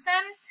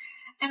Lawrenson.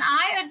 And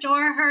I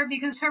adore her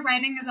because her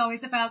writing is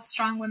always about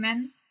strong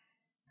women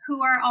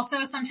who are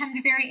also sometimes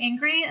very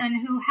angry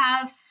and who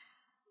have,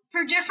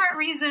 for different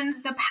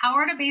reasons, the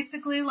power to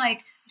basically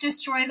like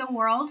destroy the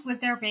world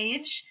with their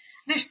rage.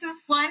 There's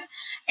this one,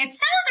 it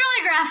sounds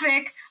really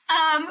graphic,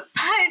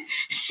 but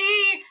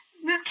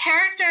this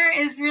character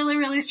is really,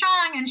 really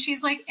strong, and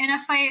she's like in a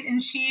fight,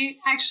 and she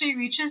actually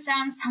reaches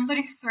down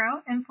somebody's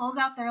throat and pulls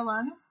out their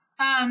lungs.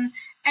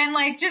 And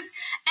like and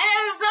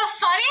it was the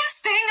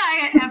funniest thing I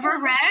had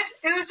ever read.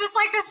 It was just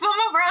like this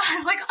moment where I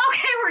was like,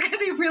 okay, we're going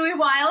to be really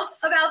wild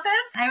about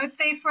this. I would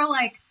say for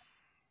like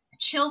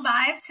chill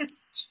vibes,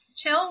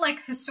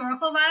 like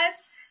historical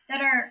vibes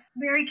that are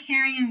very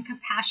caring and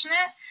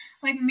compassionate,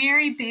 like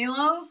Mary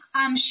Baylow.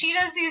 She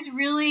does these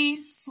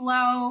really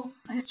slow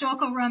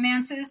historical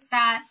romances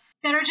that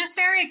are just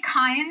very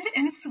kind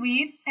and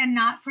sweet and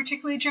not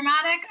particularly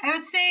dramatic. I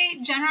would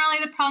say generally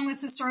the problem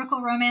with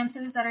historical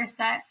romances that are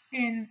set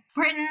in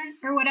Britain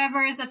or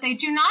whatever is that they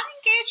do not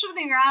engage with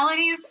the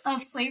realities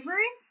of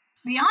slavery,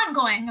 the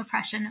ongoing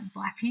oppression of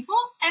Black people.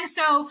 And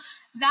so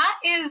that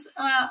is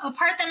a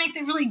part that makes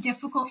it really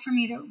difficult for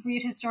me to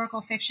read historical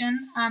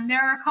fiction.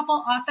 There are a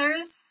couple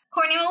authors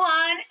Courtney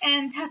Milan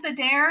and Tessa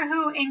Dare,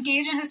 who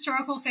engage in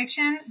historical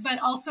fiction, but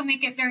also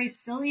make it very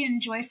silly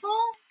and joyful.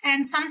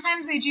 And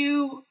sometimes they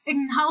do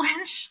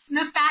acknowledge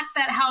the fact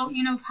that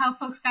how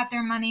folks got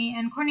their money.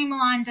 And Courtney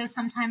Milan does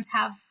sometimes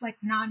have like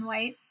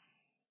non-white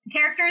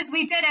characters.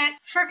 We did it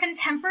for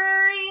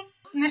contemporary.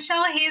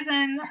 Michelle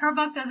Hazen, her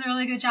book does a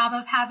really good job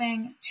of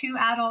having two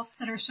adults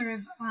that are sort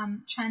of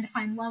trying to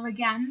find love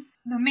again.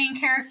 The main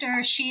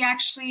character, she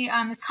actually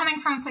is coming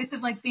from a place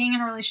of like being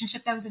in a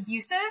relationship that was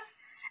abusive.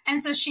 And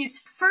so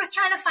she's first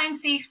trying to find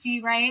safety,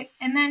 right?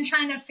 And then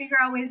trying to figure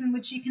out ways in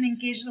which she can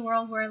engage the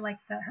world where like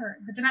the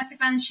domestic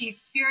violence she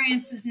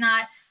experienced is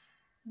not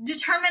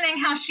determining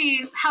how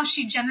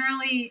she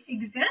generally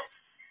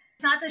exists.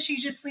 It's not that she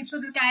just sleeps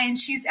with this guy and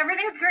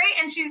everything's great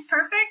and she's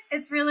perfect.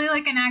 It's really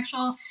like an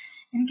actual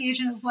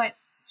engagement of what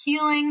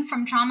healing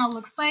from trauma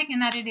looks like,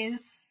 and that it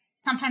is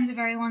sometimes a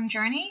very long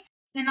journey.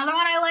 Another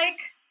one I like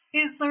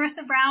is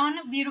Larissa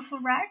Brown, Beautiful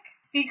Wreck,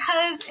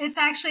 because it's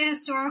actually a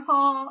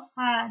historical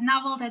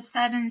novel that's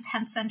set in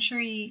 10th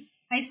century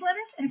Iceland.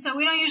 And so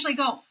we don't usually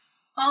go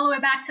all the way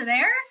back to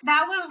there.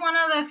 That was one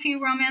of the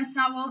few romance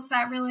novels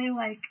that really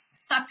like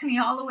sucked me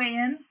all the way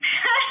in.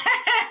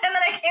 And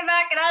then I came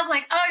back and I was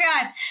like, oh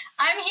God,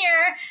 I'm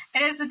here.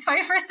 It is the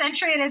 21st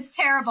century and it's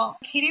terrible.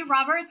 Katie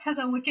Roberts has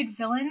a Wicked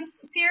Villains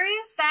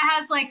series that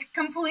has like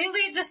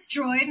completely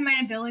destroyed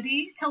my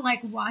ability to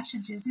like watch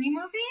a Disney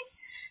movie.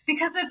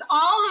 Because it's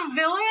all the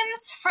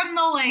villains from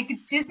the like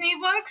Disney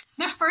books.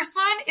 The first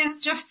one is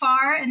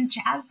Jafar and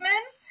Jasmine.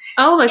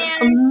 Oh,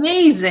 it's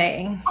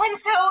amazing. And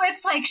so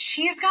it's like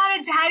she's got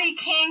a daddy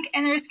kink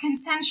and there's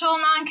consensual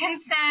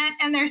non-consent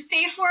and their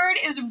safe word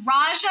is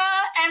Raja.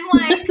 And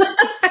like,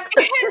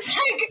 it's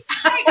like,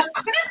 I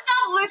couldn't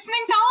stop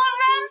listening to all of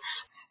them.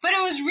 But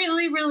it was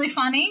really, really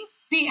funny.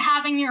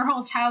 Having your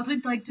whole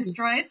childhood like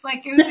destroyed.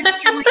 Like it was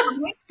extremely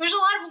funny. There's a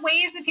lot of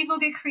ways that people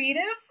get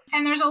creative.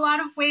 And there's a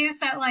lot of ways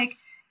that like,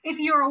 if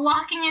you're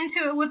walking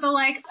into it with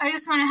I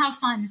just want to have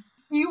fun,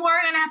 you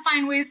are going to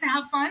find ways to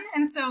have fun.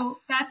 And so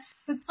that's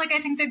like,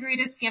 I think the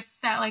greatest gift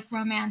that like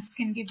romance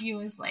can give you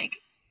is like,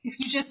 if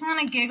you just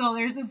want to giggle,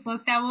 there's a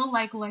book that will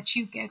like let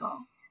you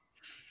giggle.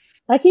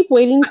 I keep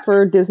waiting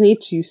for Disney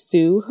to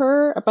sue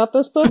her about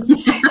those books.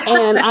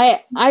 And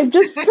I've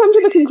just come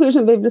to the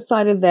conclusion they've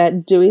decided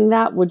that doing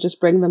that would just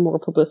bring them more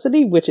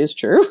publicity, which is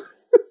true.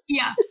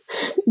 Yeah.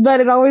 But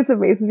it always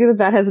amazes me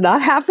that has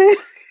not happened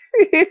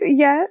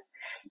yet.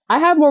 I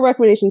have more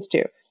recommendations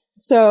too.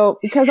 So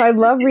because I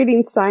love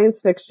reading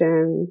science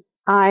fiction,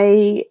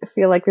 I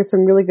feel like there's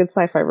some really good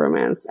sci-fi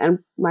romance. And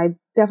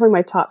definitely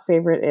my top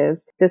favorite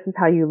is This Is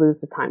How You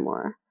Lose the Time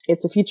War.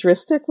 It's a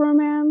futuristic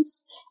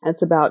romance, and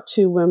it's about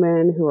two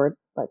women who are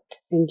like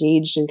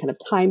engaged in kind of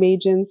time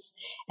agents,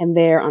 and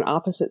they're on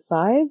opposite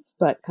sides,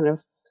 but kind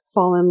of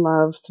fall in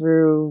love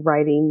through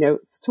writing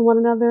notes to one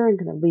another and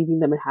kind of leaving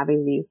them and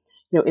having these,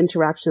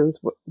 interactions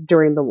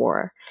during the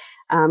war.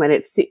 And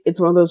it's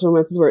one of those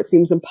romances where it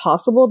seems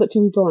impossible that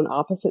two people on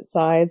opposite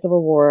sides of a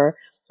war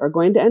are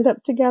going to end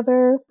up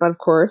together. But of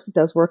course, it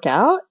does work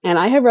out. And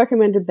I have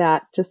recommended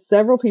that to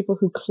several people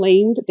who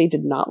claimed they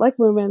did not like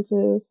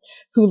romances,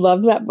 who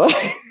loved that book.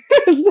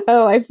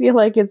 So I feel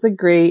like it's a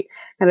great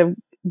kind of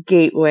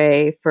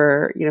gateway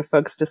for,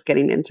 folks just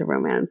getting into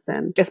romance,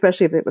 and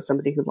especially if it was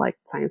somebody who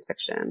liked science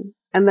fiction.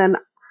 And then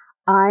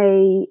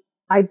I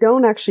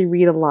don't actually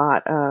read a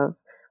lot of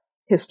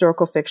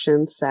historical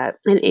fiction set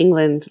in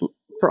England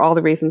for all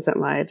the reasons that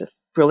Maya just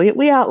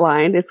brilliantly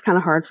outlined. It's kind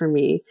of hard for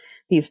me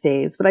these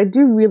days, but I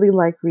do really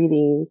like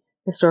reading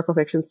historical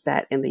fiction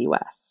set in the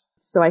US.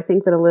 So I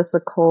think that Alyssa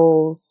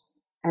Cole's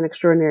An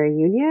Extraordinary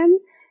Union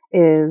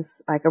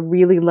is like a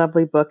really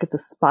lovely book. It's a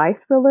spy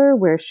thriller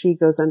where she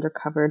goes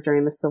undercover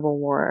during the Civil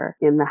War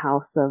in the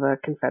house of a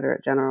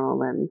Confederate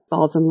general and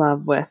falls in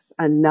love with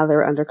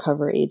another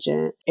undercover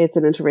agent. It's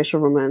an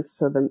interracial romance,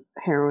 so the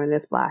heroine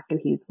is Black and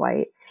he's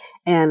white.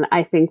 And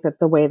I think that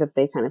the way that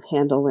they kind of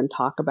handle and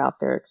talk about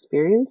their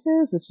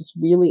experiences is just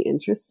really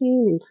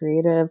interesting and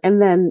creative.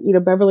 And then,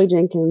 Beverly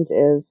Jenkins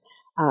is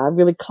a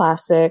really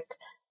classic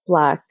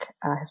Black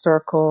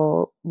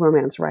historical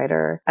romance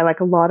writer. I like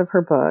a lot of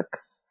her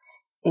books.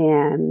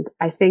 And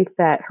I think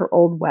that her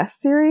Old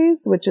West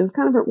series, which is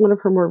kind of one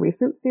of her more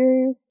recent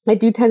series, I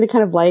do tend to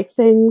kind of like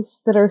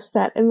things that are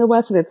set in the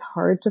West, and it's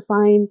hard to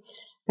find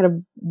kind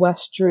of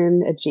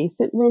Western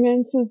adjacent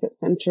romances that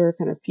center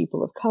kind of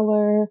people of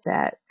color,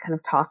 that kind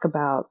of talk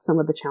about some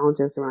of the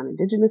challenges around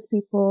Indigenous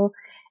people.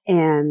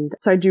 And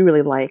so I do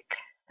really like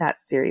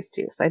that series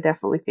too. So I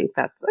definitely think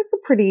that's like a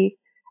pretty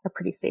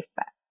safe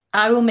bet.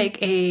 I will make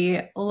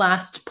a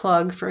last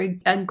plug for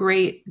a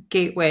great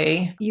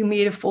gateway. You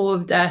Made a Fool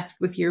of Death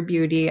with Your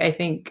Beauty. I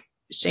think,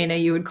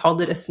 Shana, you would call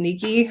it a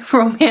sneaky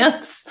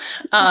romance.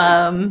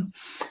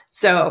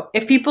 So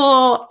if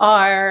people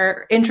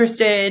are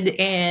interested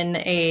in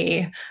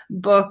a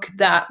book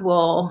that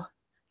will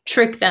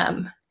trick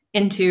them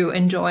into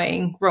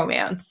enjoying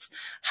romance,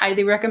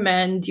 highly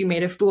recommend You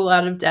Made a Fool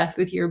Out of Death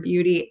with Your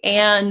Beauty.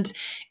 And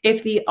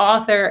if the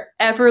author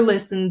ever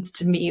listens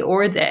to me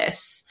or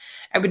this,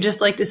 I would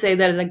just like to say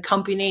that an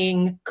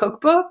accompanying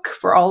cookbook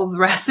for all of the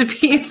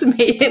recipes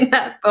made in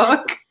that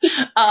book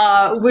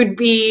would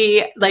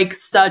be like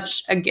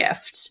such a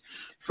gift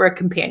for a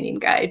companion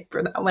guide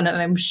for that one. And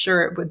I'm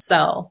sure it would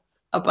sell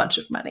a bunch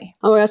of money.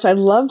 Oh my gosh, I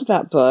loved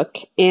that book.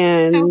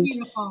 And, so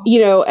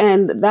beautiful.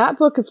 And that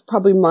book is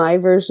probably my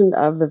version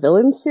of the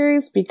Villain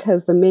series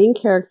because the main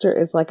character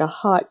is like a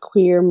hot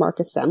queer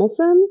Marcus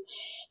Samuelsson,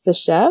 the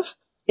chef.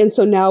 And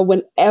so now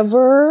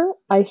whenever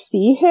I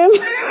see him,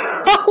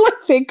 all I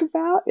think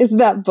about is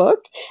that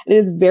book. And it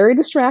is very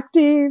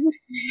distracting.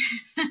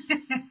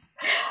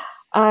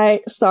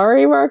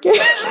 Sorry,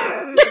 Marcus.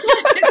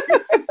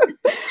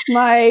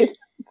 My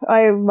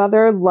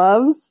mother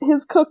loves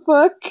his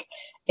cookbook.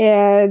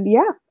 And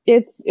yeah,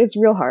 it's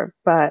real hard,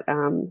 but,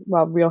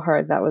 real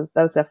hard. That was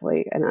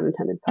definitely an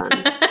unintended pun.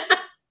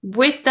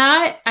 With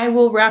that, I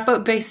will wrap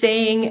up by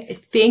saying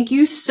thank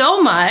you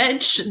so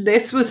much.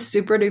 This was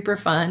super duper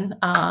fun.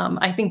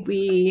 I think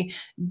we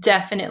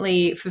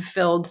definitely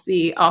fulfilled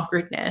the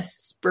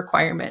awkwardness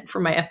requirement for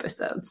my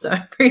episode. So I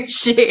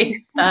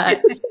appreciate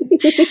that.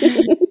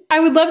 I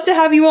would love to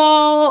have you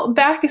all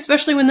back,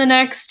 especially when the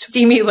next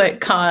Steamy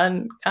Lit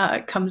Con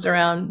comes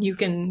around. You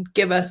can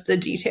give us the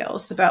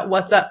details about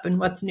what's up and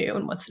what's new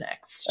and what's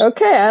next.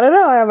 Okay, I don't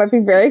know. I might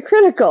be very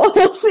critical.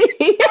 We'll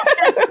see.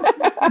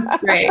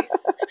 Great.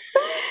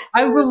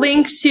 I will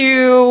link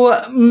to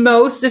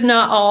most, if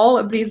not all,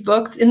 of these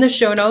books in the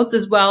show notes,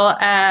 as well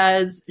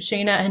as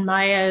Shana and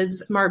Maya's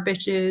Smart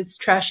Bitches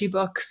Trashy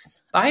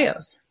Books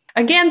bios.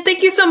 Again,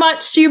 thank you so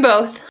much to you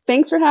both.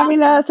 Thanks for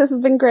having us. This has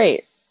been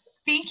great.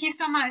 Thank you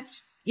so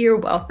much. You're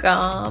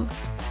welcome.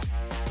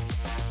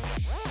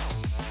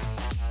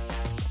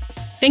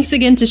 Thanks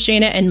again to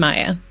Shana and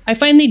Maya. I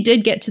finally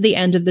did get to the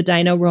end of the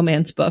Dino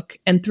Romance book,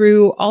 and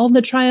through all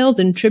the trials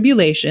and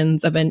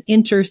tribulations of an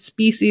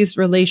interspecies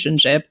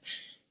relationship,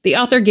 the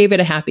author gave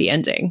it a happy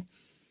ending.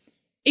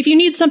 If you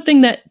need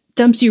something that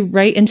dumps you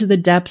right into the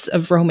depths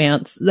of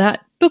romance,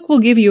 that book will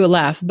give you a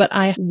laugh, but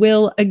I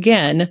will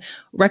again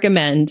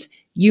recommend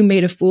You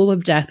Made a Fool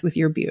of Death with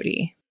Your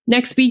Beauty.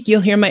 Next week,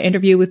 you'll hear my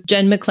interview with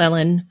Jen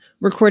McClellan,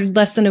 recorded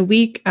less than a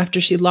week after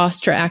she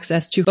lost her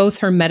access to both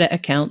her Meta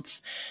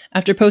accounts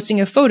after posting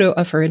a photo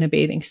of her in a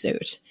bathing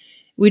suit.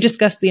 We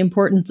discuss the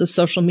importance of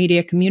social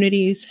media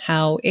communities,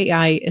 how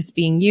AI is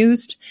being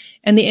used,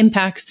 and the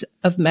impacts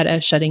of Meta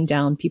shutting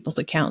down people's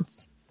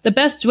accounts. The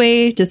best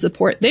way to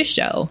support this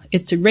show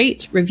is to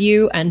rate,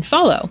 review, and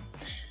follow.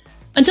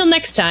 Until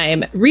next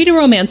time, read a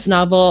romance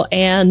novel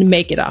and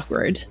make it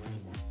awkward.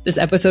 This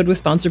episode was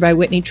sponsored by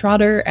Whitney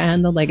Trotter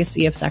and the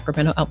Legacy of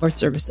Sacramento Outboard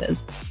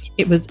Services.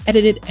 It was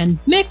edited and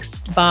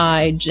mixed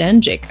by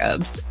Jen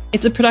Jacobs.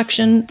 It's a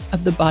production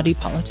of The Body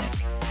Politic.